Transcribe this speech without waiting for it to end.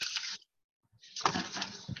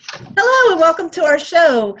welcome to our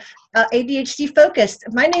show, ADHD Focused.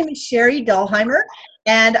 My name is Sherry Dahlheimer,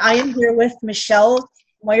 and I am here with Michelle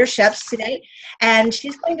Moyer-Sheps today, and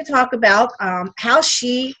she's going to talk about how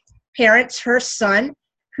she parents her son,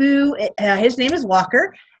 who his name is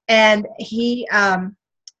Walker, and he's on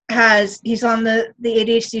the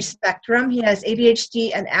ADHD spectrum. He has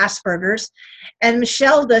ADHD and Asperger's, and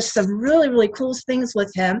Michelle does some really, really cool things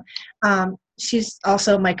with him. She's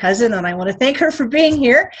also my cousin, and I want to thank her for being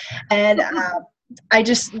here. And I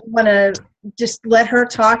just want to let her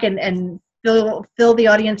talk and fill the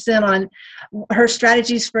audience in on her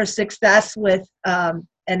strategies for success with an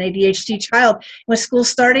ADHD child. With school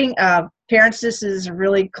starting, parents, this is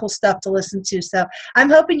really cool stuff to listen to. So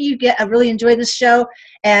I'm hoping you really enjoy this show,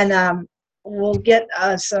 and we'll get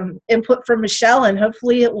some input from Michelle, and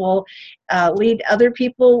hopefully it will lead other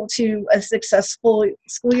people to a successful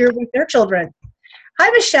school year with their children. Hi,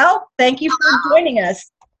 Michelle. Thank you for joining us.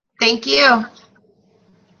 Thank you.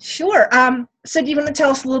 Sure. So do you want to tell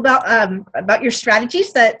us a little about your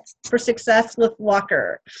strategies for success with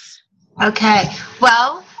Walker? Okay.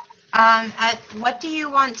 Well, what do you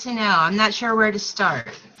want to know? I'm not sure where to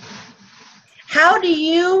start. How do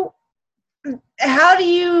you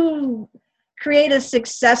create a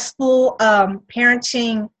successful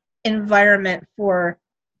parenting environment for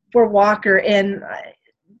Walker in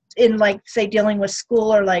like, say, dealing with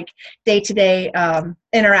school or like day-to-day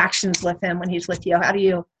interactions with him when he's with you? How do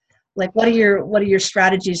you, like, what are your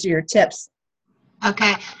strategies or your tips?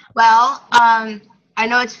 Okay. Well, I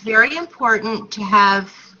know it's very important to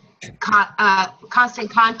have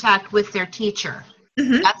constant contact with their teacher.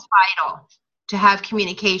 Mm-hmm. That's vital to have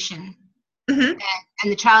communication. Mm-hmm.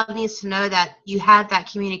 And the child needs to know that you have that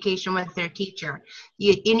communication with their teacher.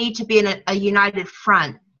 You need to be in a united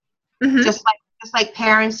front. Mm-hmm. Just like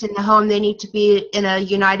parents in the home, they need to be in a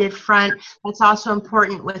united front. That's also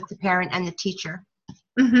important with the parent and the teacher.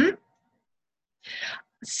 Mm-hmm.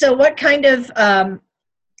 So what kind of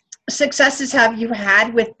successes have you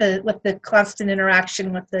had with the constant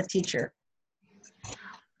interaction with the teacher?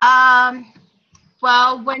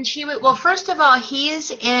 Well, first of all, he is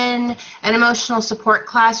in an emotional support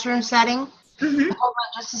classroom setting. Mm-hmm. Hold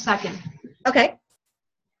on just a second. Okay.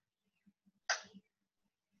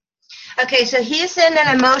 Okay, so he's in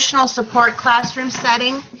an emotional support classroom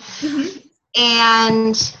setting, Mm-hmm.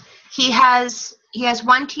 and he has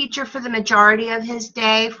one teacher for the majority of his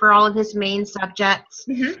day for all of his main subjects.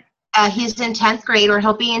 Mm-hmm. He's in 10th grade, or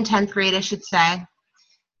he'll be in 10th grade, I should say.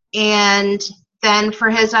 And then for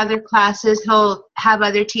his other classes, he'll have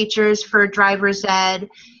other teachers for driver's ed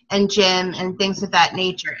and gym and things of that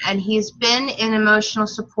nature. And he's been in emotional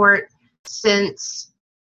support since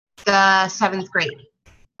the 7th grade.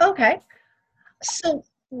 Okay. So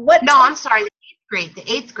what? No, I'm sorry, the 8th grade. The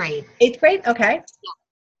 8th grade. 8th grade? Okay. Yeah.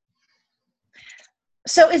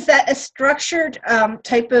 So is that a structured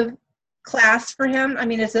type of class for him? I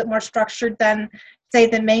mean, is it more structured than, say,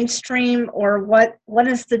 the mainstream, or what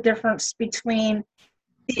is the difference between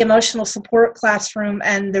the emotional support classroom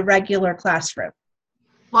and the regular classroom?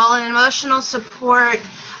 Well, in emotional support,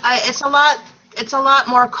 it's a lot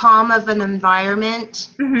more calm of an environment.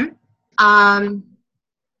 Mm-hmm.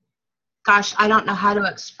 Gosh, I don't know how to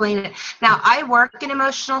explain it. Now, I work in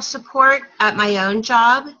emotional support at my own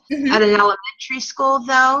job. Mm-hmm. At an elementary school,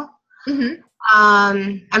 though. Mm-hmm.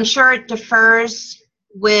 I'm sure it differs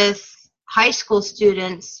with high school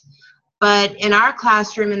students, but in our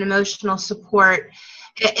classroom in emotional support,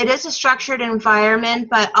 it is a structured environment,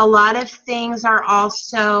 but a lot of things are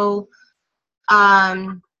also,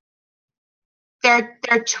 they're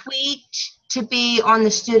tweaked to be on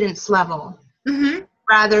the student's level. Mm-hmm.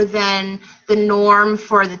 Rather than the norm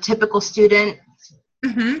for the typical student.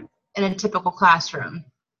 Mm-hmm. In a typical classroom.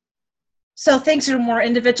 So things are more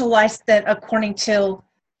individualized than according to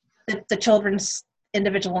the children's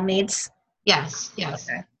individual needs? Yes.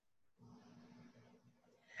 Okay.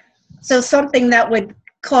 So something that would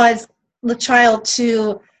cause the child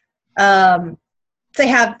to, say,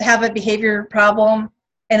 have a behavior problem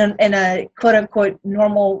in a quote-unquote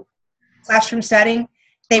normal classroom setting,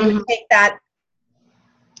 they Mm-hmm. would take that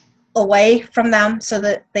away from them so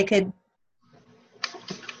that they could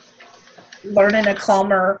learn in a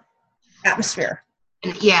calmer atmosphere.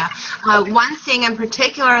 Yeah. One thing in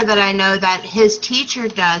particular that I know that his teacher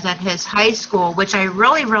does at his high school, which I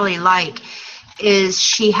really, really like, is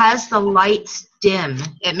she has the lights dim.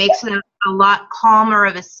 It makes it a lot calmer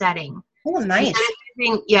of a setting. Oh, nice.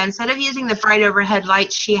 Instead of using the bright overhead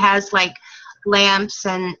lights, she has like lamps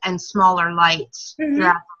and smaller lights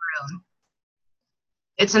throughout the room.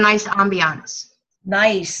 It's a nice ambiance.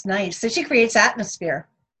 Nice. So she creates atmosphere.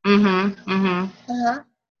 Mm-hmm. Mm-hmm. Uh-huh.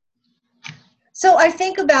 So I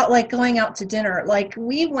think about like going out to dinner. Like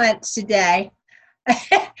we went today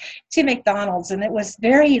to McDonald's, and it was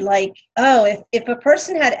very like, oh, if a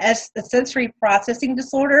person had a sensory processing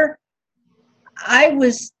disorder, I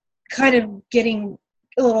was kind of getting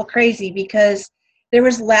a little crazy because there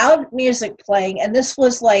was loud music playing, and this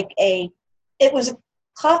was like it was a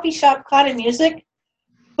coffee shop kind of music,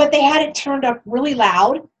 but they had it turned up really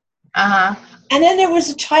loud. Uh-huh. And then there was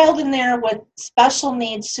a child in there with special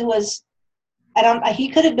needs who was, he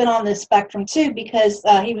could have been on the spectrum too, because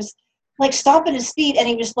he was like stomping his feet, and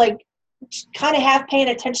he was like kind of half paying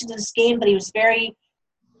attention to this game, but he was very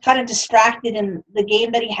kind of distracted, and the game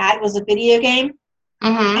that he had was a video game.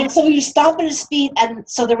 Mm-hmm. And so he was stomping his feet, and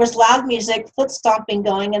so there was loud music, foot stomping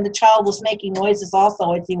going, and the child was making noises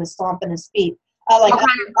also as he was stomping his feet. What kind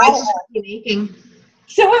of noises were you making?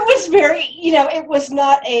 So it was very, it was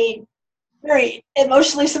not a very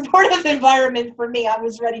emotionally supportive environment for me. I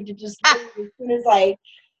was ready to just leave as soon as I,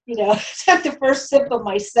 took the first sip of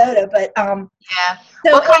my soda. But yeah.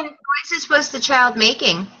 So, what kind of noises was the child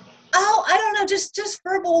making? Oh, I don't know, just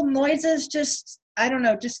verbal noises. Just I don't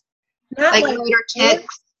know, just not like motor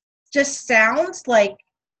tics, just sounds like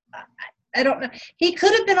I don't know. He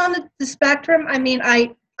could have been on the spectrum. I mean,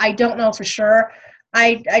 I don't know for sure.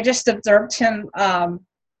 I just observed him,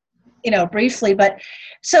 briefly. But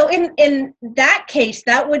so in that case,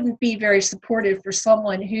 that wouldn't be very supportive for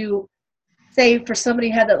someone who, say, for somebody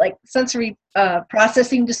who had that like sensory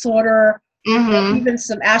processing disorder, mm-hmm. even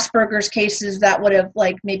some Asperger's cases that would have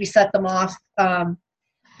like maybe set them off. But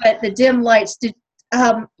the dim lights.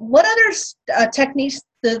 What other techniques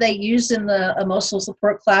do they use in the emotional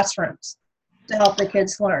support classrooms to help the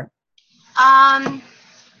kids learn?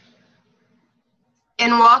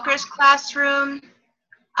 In Walker's classroom,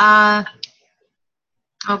 oh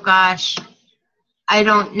gosh, I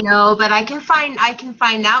don't know, but I can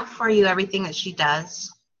find out for you everything that she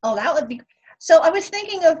does. Oh, that would be. So I was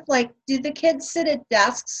thinking of like, do the kids sit at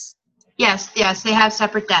desks? Yes, they have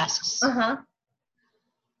separate desks. Uh-huh.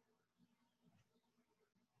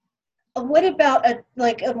 What about a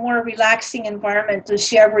more relaxing environment? Does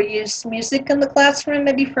she ever use music in the classroom,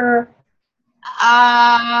 maybe for?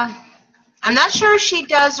 I'm not sure if she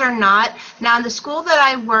does or not. Now, in the school that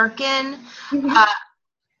I work in, Mm-hmm.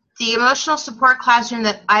 The emotional support classroom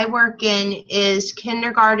that I work in is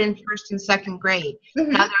kindergarten, first and second grade.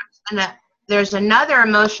 Mm-hmm. Now, there's another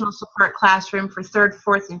emotional support classroom for third,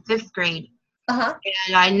 fourth, and fifth grade. Uh-huh.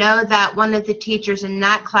 And I know that one of the teachers in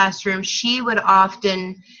that classroom, she would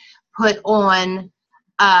often put on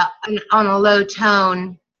a low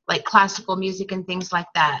tone, like classical music and things like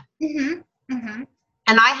that. Mm-hmm. Mm-hmm.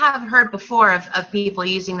 And I have heard before of people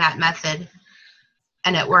using that method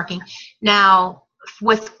and it working. Now,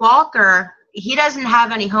 with Walker, he doesn't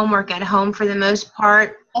have any homework at home for the most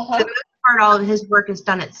part. Uh-huh. For the most part, all of his work is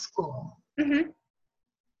done at school, Mm-hmm.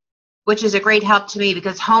 which is a great help to me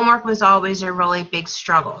because homework was always a really big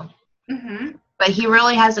struggle. Mm-hmm. But he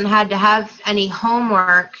really hasn't had to have any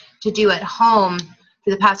homework to do at home for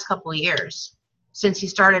the past couple of years since he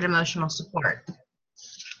started emotional support.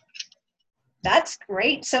 That's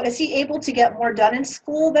great. So is he able to get more done in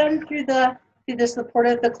school then through the support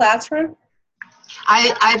of the classroom?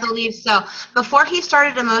 I believe so. Before he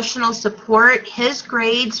started emotional support, his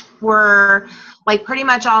grades were like pretty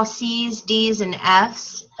much all C's, D's, and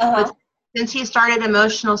F's. Uh-huh. But since he started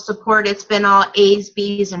emotional support, it's been all A's,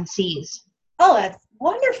 B's, and C's. Oh, that's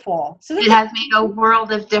wonderful. So it has made a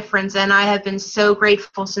world of difference, and I have been so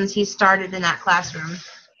grateful since he started in that classroom.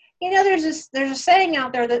 There's a saying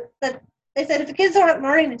out there that they said if the kids aren't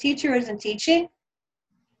learning, the teacher isn't teaching.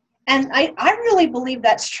 And I really believe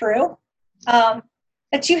that's true.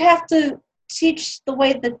 That you have to teach the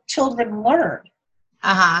way the children learn.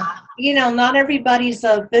 Uh-huh. Not everybody's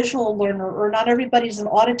a visual learner, or not everybody's an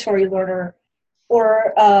auditory learner,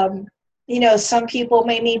 or some people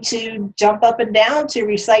may need to jump up and down to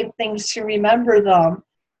recite things to remember them.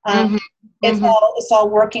 Mm-hmm. It's all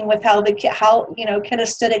working with how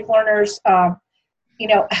kinesthetic learners,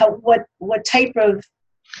 what type of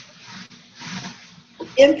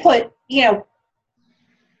input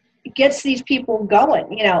gets these people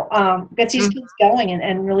going, gets these kids going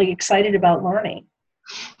and really excited about learning.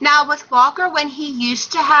 Now, with Walker, when he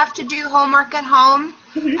used to have to do homework at home,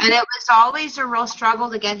 Mm-hmm. and it was always a real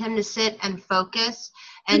struggle to get him to sit and focus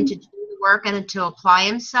and to do the work and to apply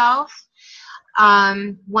himself,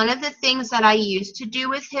 one of the things that I used to do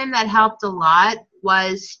with him that helped a lot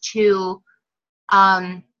was to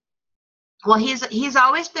he's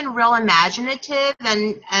always been real imaginative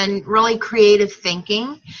and really creative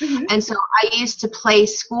thinking. Mm-hmm. And so I used to play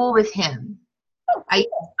school with him. Oh,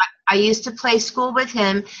 cool. I used to play school with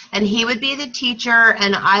him, and he would be the teacher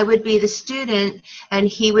and I would be the student, and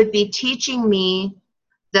he would be teaching me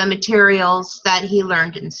the materials that he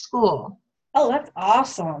learned in school. Oh, that's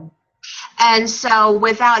awesome. And so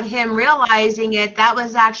without him realizing it, that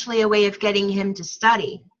was actually a way of getting him to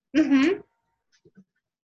study. Mm-hmm.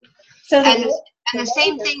 So And the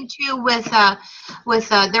same thing too with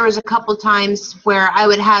there was a couple times where I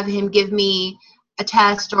would have him give me a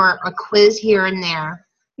test or a quiz here and there.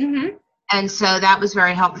 Mm-hmm. And so that was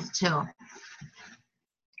very helpful too.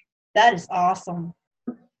 That is awesome.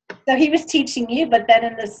 So he was teaching you, but then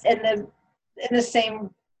in the same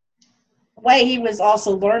way, he was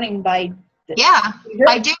also learning by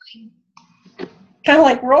by doing. Kind of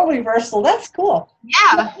like role reversal. That's cool.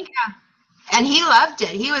 Yeah. And he loved it.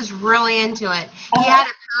 He was really into it. He had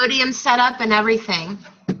a podium set up and everything.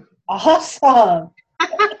 Awesome.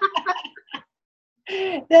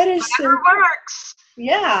 That is Whatever works.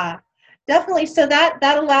 Yeah, definitely. So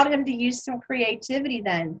that allowed him to use some creativity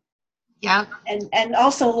then. Yeah. And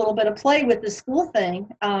also a little bit of play with the school thing.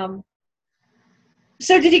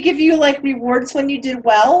 So did he give you like rewards when you did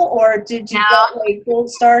well, or did you get like gold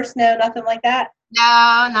stars? No, nothing like that?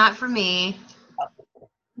 No, not for me.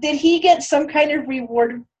 Did he get some kind of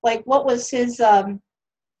reward? Like what was his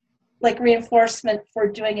like reinforcement for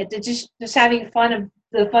doing it? Did just having the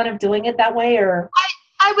fun of doing it that way, or?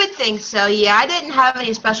 I would think so. Yeah, I didn't have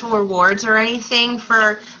any special rewards or anything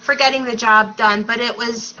for getting the job done, but it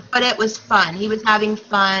was fun. He was having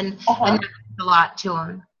fun, and that meant a lot to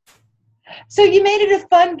him. So you made it a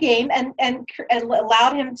fun game and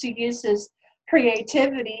allowed him to use his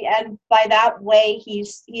creativity, and by that way he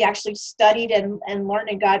actually studied and learned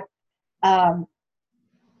and got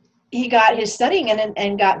he got his studying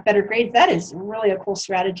and got better grades. That is really a cool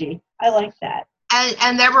strategy. I like that.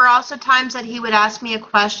 And there were also times that he would ask me a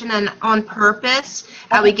question, and on purpose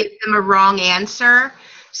I would give him a wrong answer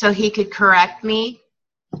so he could correct me,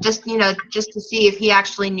 just to see if he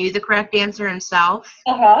actually knew the correct answer himself.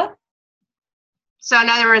 So in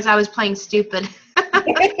other words, I was playing stupid.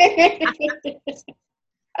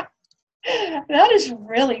 That is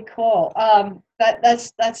really cool.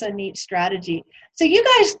 That's a neat strategy. So you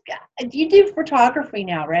guys, you do photography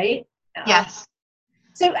now, right? Yes.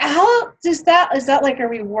 So how does that, is that like a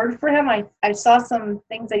reward for him? I saw some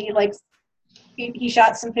things that he likes. He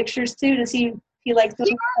shot some pictures too. Does he likes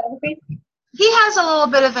photography? He has a little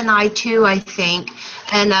bit of an eye too, I think.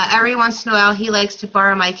 And every once in a while, he likes to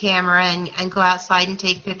borrow my camera and go outside and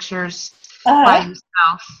take pictures by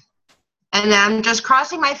himself. And I'm just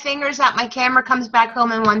crossing my fingers that my camera comes back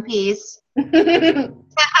home in one piece.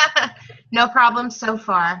 No problem so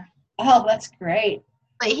far. Oh, that's great.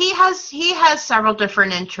 But he has several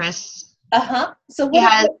different interests. So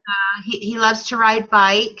he loves to ride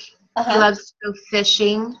bike. He loves to go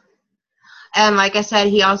fishing. And like I said,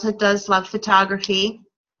 he also does love photography.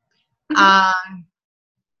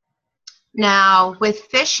 Now, with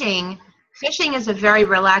fishing is a very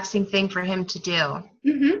relaxing thing for him to do.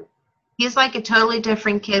 He's like a totally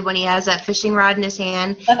different kid when he has that fishing rod in his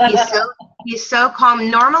hand. He's so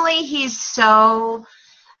calm. Normally, he's so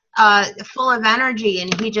full of energy,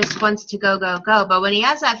 and he just wants to go, go, go. But when he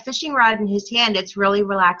has that fishing rod in his hand, it's really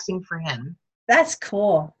relaxing for him. That's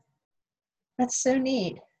cool. That's so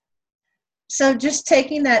neat. So just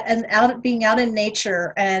taking that and being out in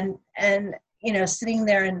nature and sitting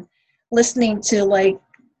there and listening to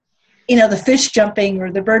the fish jumping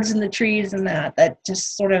or the birds in the trees and that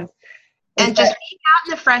just sort of. And just being out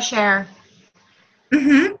in the fresh air.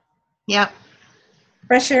 Yep.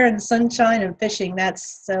 Fresh air and sunshine and fishing.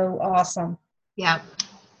 That's so awesome. Yep.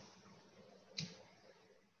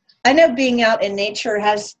 I know being out in nature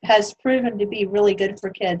has proven to be really good for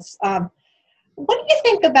kids. What do you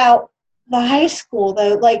think about the high school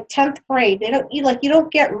though? Like 10th grade, you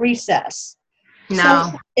don't get recess. No.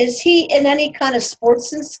 So is he in any kind of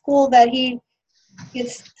sports in school that he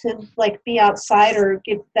gets to be outside or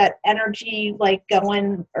get that energy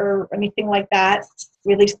going or anything like that?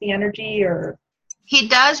 Release the energy or? He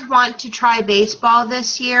does want to try baseball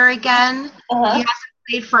this year again. He hasn't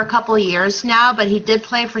played for a couple of years now, but he did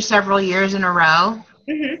play for several years in a row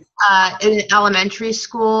in elementary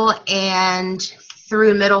school and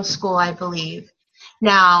through middle school, I believe.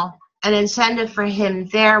 Now, an incentive for him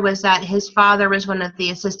there was that his father was one of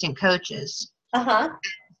the assistant coaches.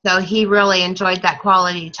 So he really enjoyed that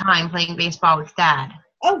quality time playing baseball with Dad.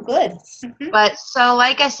 Oh, good. But so,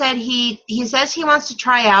 like I said, he says he wants to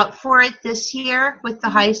try out for it this year with the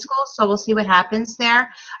high school, so we'll see what happens there.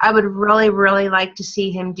 I would really, really like to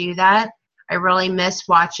see him do that. I really miss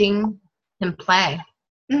watching him play.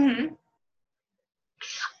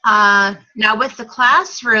 Now with the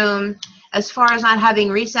classroom, as far as not having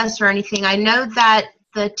recess or anything, I know that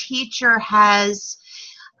the teacher has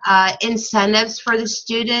incentives for the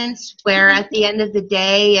students where at the end of the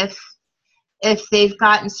day, if they've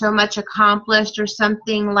gotten so much accomplished or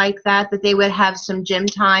something like that, that they would have some gym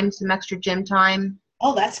time, some extra gym time.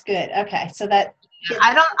 Oh, that's good. Okay, so that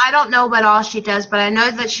I don't know what all she does, but I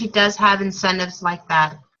know that she does have incentives like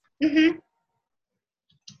that. hmm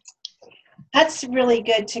that's really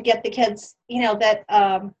good to get the kids, that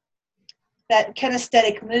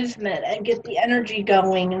kinesthetic movement and get the energy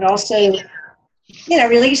going, and also,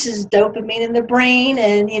 releases dopamine in the brain,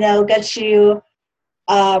 and gets you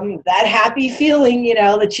that happy feeling,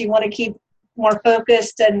 that you want to keep more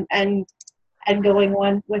focused and going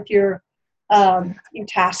on with your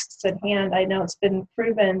tasks at hand. I know it's been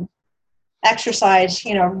proven exercise,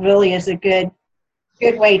 really is a good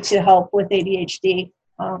way to help with ADHD.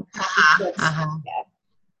 Uh-huh, Kids. uh-huh. Yeah.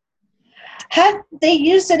 Have they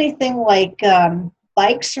used anything like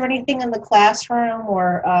bikes or anything in the classroom,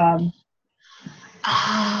 or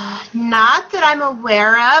Not that I'm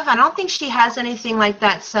aware of. I don't think she has anything like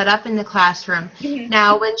that set up in the classroom. Mhm.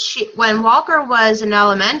 Now, when Walker was in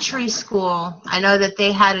elementary school, I know that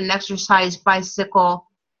they had an exercise bicycle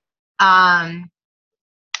um,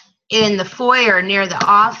 in the foyer near the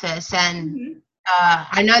office, and Mhm.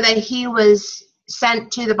 I know that he was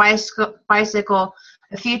sent to the bicycle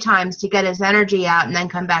a few times to get his energy out and then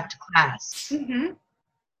come back to class. Mhm.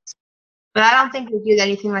 But I don't think they do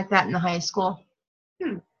anything like that in the high school.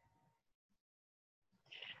 Hmm.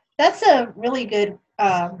 That's a really good.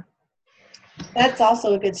 That's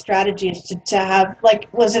also a good strategy, is to have, like,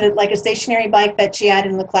 was it like a stationary bike that she had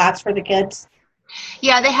in the class for the kids?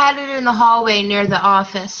 Yeah, they had it in the hallway near the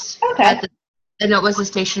office Okay. and it was a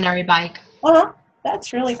stationary bike. Well,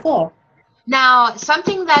 that's really cool. Now,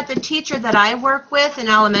 something that the teacher that I work with in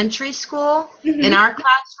elementary school, in Mhm. our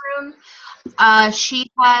classroom,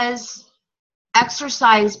 she has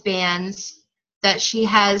exercise bands that she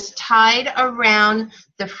has tied around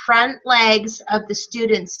the front legs of the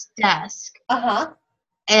student's desk. Uh-huh.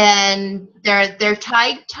 And they're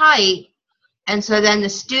tied tight, and so then the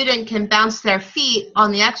student can bounce their feet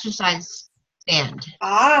on the exercise band.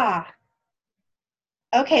 Ah.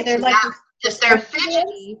 Okay, they're So like now, the if they're stretchy ones?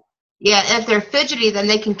 fidgety, yeah, if they're fidgety, then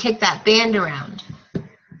they can kick that band around.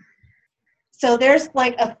 So there's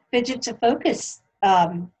like a fidget to focus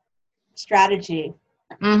strategy.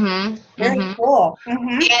 Mm-hmm. Very Mm-hmm. cool.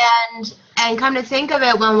 Mm-hmm. And come to think of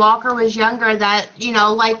it, when Walker was younger, that,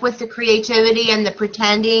 like with the creativity and the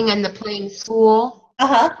pretending and the playing school,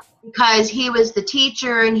 Uh-huh. because he was the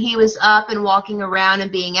teacher and he was up and walking around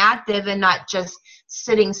and being active and not just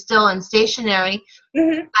sitting still and stationary,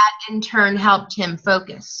 Mm-hmm. that in turn helped him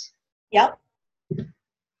focus. Yep.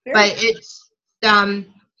 Very. But it's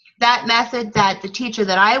that method that the teacher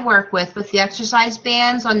that I work with the exercise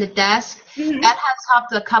bands on the desk, Mm-hmm. that has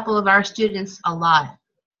helped a couple of our students a lot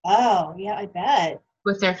Oh, yeah, I bet.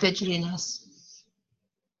 with their fidgetiness.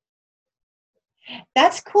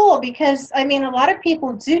 That's cool, because I mean, a lot of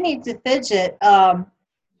people do need to fidget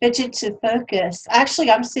to focus.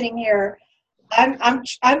 Actually, I'm sitting here. I'm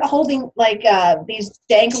holding like these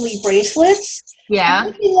dangly bracelets. I'm Yeah.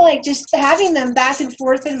 looking like just having them back and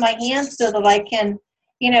forth in my hands so that I can,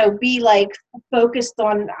 be like focused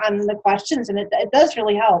on the questions, and it does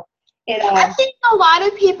really help. It I think a lot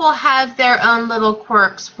of people have their own little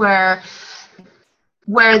quirks where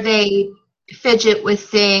they fidget with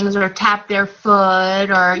things or tap their foot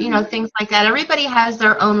or things like that. Everybody has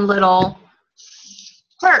their own little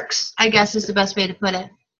quirks, I guess is the best way to put it.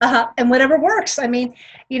 and whatever works. I mean,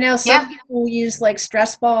 some Yeah. people use like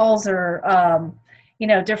stress balls, or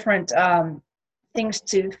different things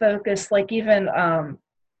to focus. Like, even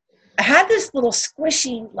I had this little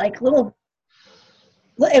squishy, like, little.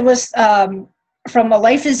 It was from A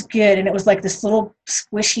Life Is Good, and it was like this little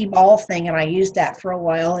squishy ball thing, and I used that for a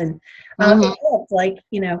while, and Hmm. it helped, like,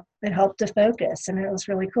 it helped to focus, and it was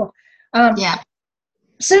really cool. Um, Yeah.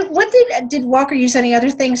 so, what did Walker use any other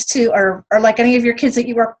things to, or like any of your kids that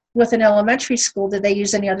you work with in elementary school? Did they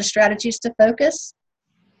use any other strategies to focus?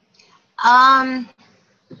 Um,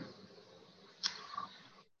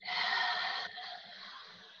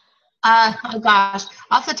 oh gosh,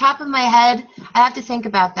 off the top of my head, I have to think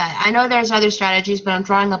about that. I know there's other strategies, but I'm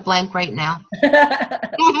drawing a blank right now.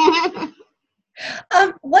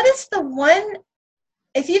 What is the one,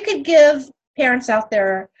 if you could give parents out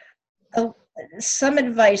there uh, some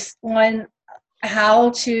advice on how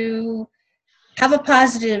to have a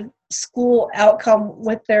positive school outcome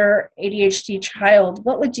with their ADHD child,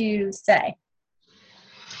 what would you say?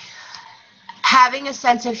 Having a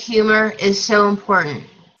sense of humor is so important.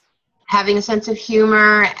 having a sense of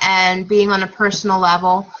humor and being on a personal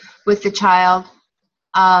level with the child,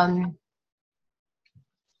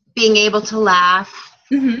 being able to laugh.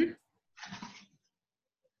 Mm-hmm.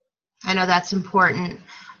 I know that's important.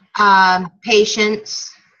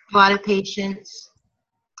 Patience, a lot of patience,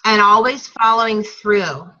 and always following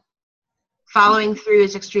through. Following through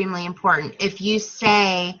is extremely important. If you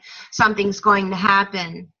say something's going to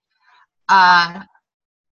happen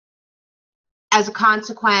as a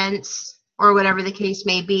consequence or whatever the case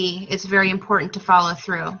may be, it's very important to follow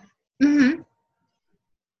through. Mm-hmm.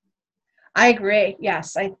 I agree.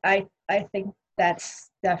 Yes, I think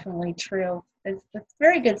that's definitely true. It's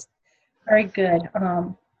very good. Very good.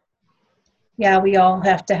 Yeah, we all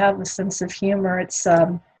have to have a sense of humor.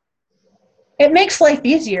 It makes life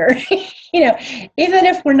easier. Even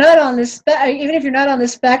if we're not on even if you're not on the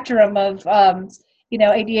spectrum of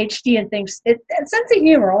ADHD and things, a sense of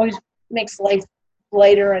humor always makes life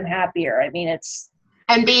lighter and happier. I mean,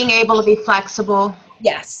 and being able to be flexible.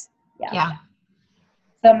 Yes. Yeah.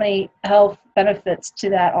 So many health benefits to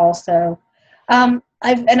that also. Some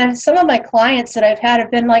of my clients that I've had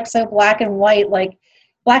have been like so black and white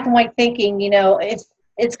thinking,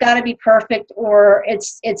 it's got to be perfect or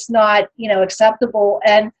it's not, acceptable.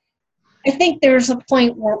 And I think there's a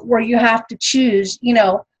point where you have to choose,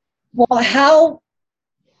 well,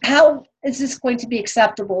 how is this going to be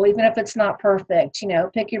acceptable, even if it's not perfect,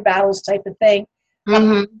 pick your battles type of thing.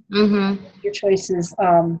 Mm-hmm. Mm-hmm. Your choices.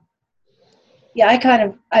 Yeah,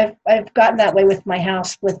 I've gotten that way with my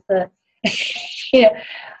house with the,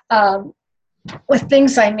 with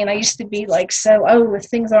things. I mean, I used to be like, if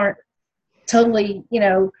things aren't totally,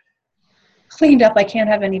 cleaned up, I can't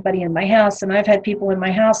have anybody in my house. And I've had people in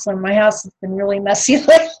my house, and my house has been really messy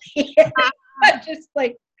lately. I'm just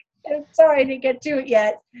like, I'm sorry I didn't get to it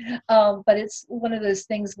yet. But it's one of those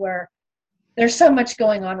things where there's so much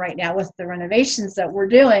going on right now with the renovations that we're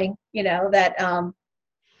doing, that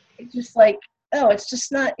it's just like, it's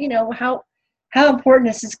just not, how important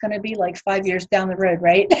is this going to be like 5 years down the road,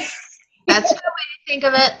 right? That's a good way to think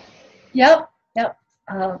of it. Yep.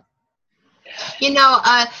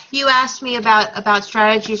 You asked me about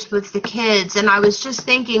strategies with the kids, and I was just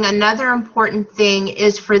thinking another important thing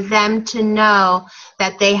is for them to know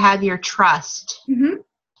that they have your trust. Mm-hmm.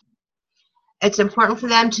 It's important for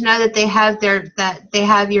them to know that they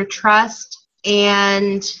have your trust.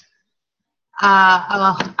 And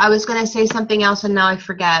I was going to say something else, and now I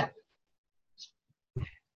forget.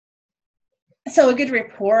 So a good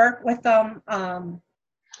rapport with them.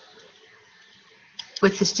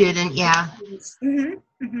 With the student, yeah.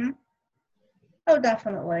 Mm-hmm. Mm-hmm. Oh,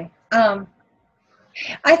 definitely.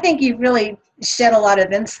 I think you really shed a lot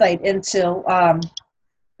of insight into,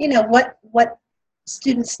 what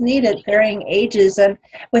students need at varying ages, and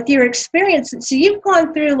with your experience. So you've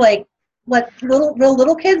gone through like what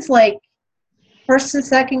little kids, like first and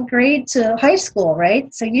second grade to high school,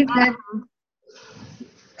 right? So you've had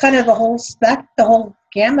kind of the whole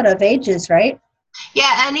gamut of ages, right?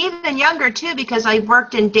 Yeah, and even younger too, because I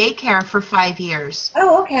worked in daycare for 5 years.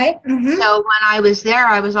 Oh, okay. Mm-hmm. So when I was there,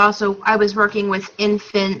 I was working with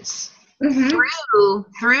infants through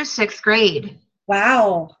 6th grade.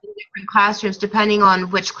 Wow. In different classrooms, depending on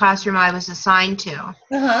which classroom I was assigned to.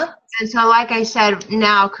 Uh-huh. And so, like I said,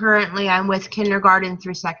 now currently I'm with kindergarten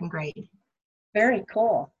through 2nd grade. Very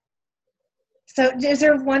cool. So is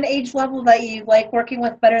there one age level that you like working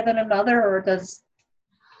with better than another, or does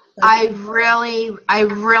I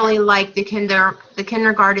really like the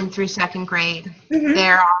kindergarten through 2nd grade. Mm-hmm.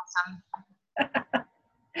 They're awesome.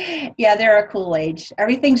 Yeah, they're a cool age.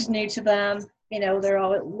 Everything's new to them. They're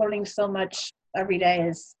all learning so much every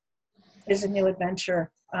day is a new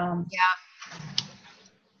adventure. Yeah.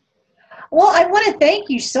 Well, I want to thank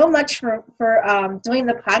you so much for doing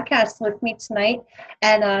the podcast with me tonight,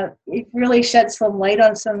 and it really shed some light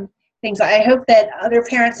on some things. I hope that other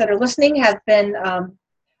parents that are listening have been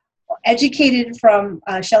educated from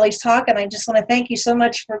Shelley's talk, and I just want to thank you so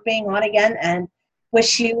much for being on again, and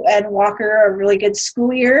wish you and Walker a really good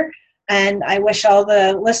school year. And I wish all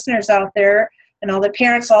the listeners out there and all the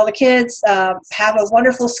parents, all the kids, have a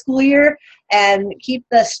wonderful school year and keep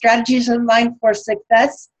the strategies in mind for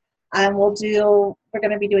success. And we're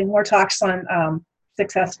going to be doing more talks on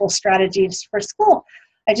successful strategies for school.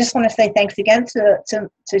 I just want to say thanks again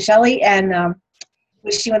to Shelley, and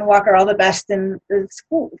wish you and Walker all the best in the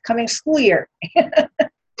coming school year.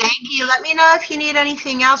 Thank you. Let me know if you need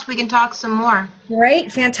anything else. We can talk some more.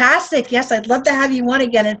 Great. Fantastic. Yes, I'd love to have you on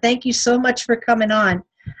again, and thank you so much for coming on.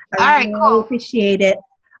 I really appreciate it.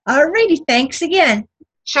 All righty. Thanks again.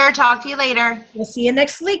 Sure. Talk to you later. We'll see you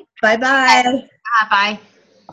next week. Bye-bye. Bye.